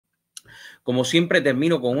Como siempre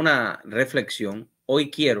termino con una reflexión. Hoy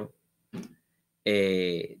quiero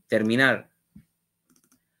terminar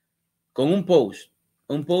con un post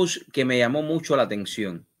que me llamó mucho la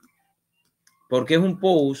atención, porque es un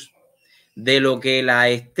post de lo que la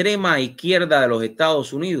extrema izquierda de los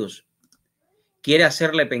Estados Unidos quiere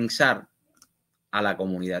hacerle pensar a la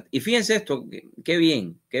comunidad. Y fíjense esto, qué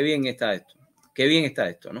bien está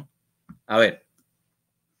esto, ¿no? A ver,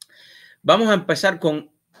 vamos a empezar con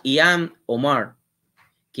Ilhan Omar,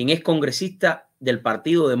 quien es congresista del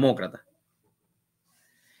Partido Demócrata.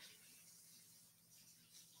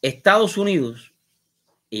 Estados Unidos,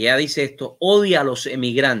 y ella dice esto, odia a los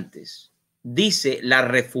emigrantes. Dice la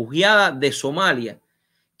refugiada de Somalia,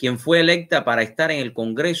 quien fue electa para estar en el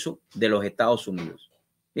Congreso de los Estados Unidos.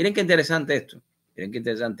 Miren qué interesante esto.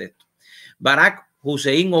 Barack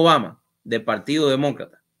Hussein Obama, del Partido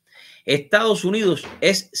Demócrata. Estados Unidos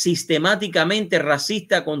es sistemáticamente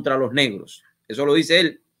racista contra los negros. Eso lo dice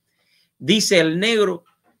él. Dice el negro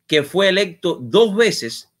que fue electo 2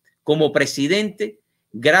 veces como presidente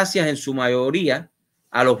gracias en su mayoría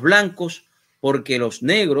a los blancos, porque los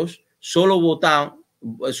negros solo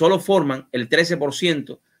forman el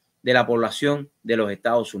 13% de la población de los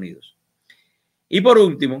Estados Unidos. Y por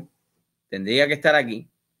último, tendría que estar aquí,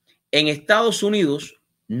 en Estados Unidos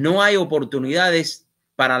no hay oportunidades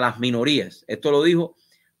para las minorías. Esto lo dijo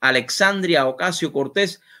Alexandria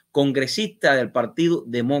Ocasio-Cortez, congresista del Partido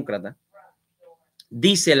Demócrata.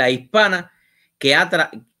 Dice la hispana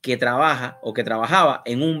que trabajaba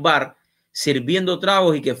en un bar sirviendo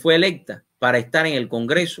tragos y que fue electa para estar en el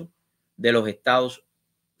Congreso de los Estados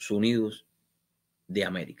Unidos de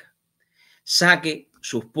América. Saque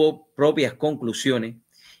sus propias conclusiones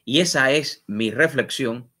y esa es mi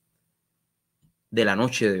reflexión de la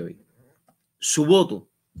noche de hoy. Su voto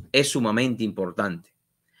es sumamente importante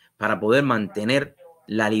para poder mantener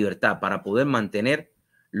la libertad, para poder mantener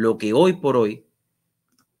lo que hoy por hoy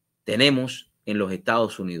tenemos en los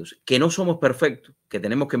Estados Unidos. Que no somos perfectos, que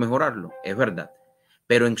tenemos que mejorarlo, es verdad.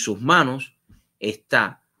 Pero en sus manos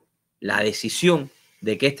está la decisión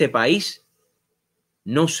de que este país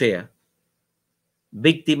no sea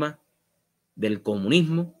víctima del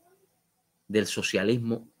comunismo, del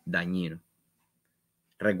socialismo dañino.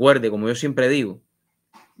 Recuerde, como yo siempre digo,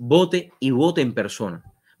 vote y vote en persona.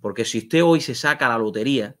 Porque si usted hoy se saca la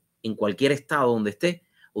lotería en cualquier estado donde esté,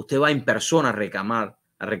 usted va en persona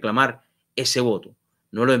a reclamar ese voto.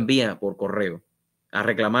 No lo envía por correo. A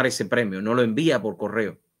reclamar ese premio. No lo envía por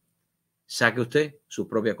correo. Saque usted sus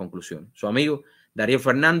propias conclusiones. Su amigo Darío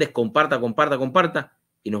Fernández, comparta.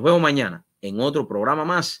 Y nos vemos mañana en otro programa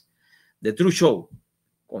más de True Show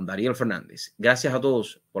con Darío Fernández. Gracias a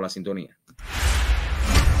todos por la sintonía.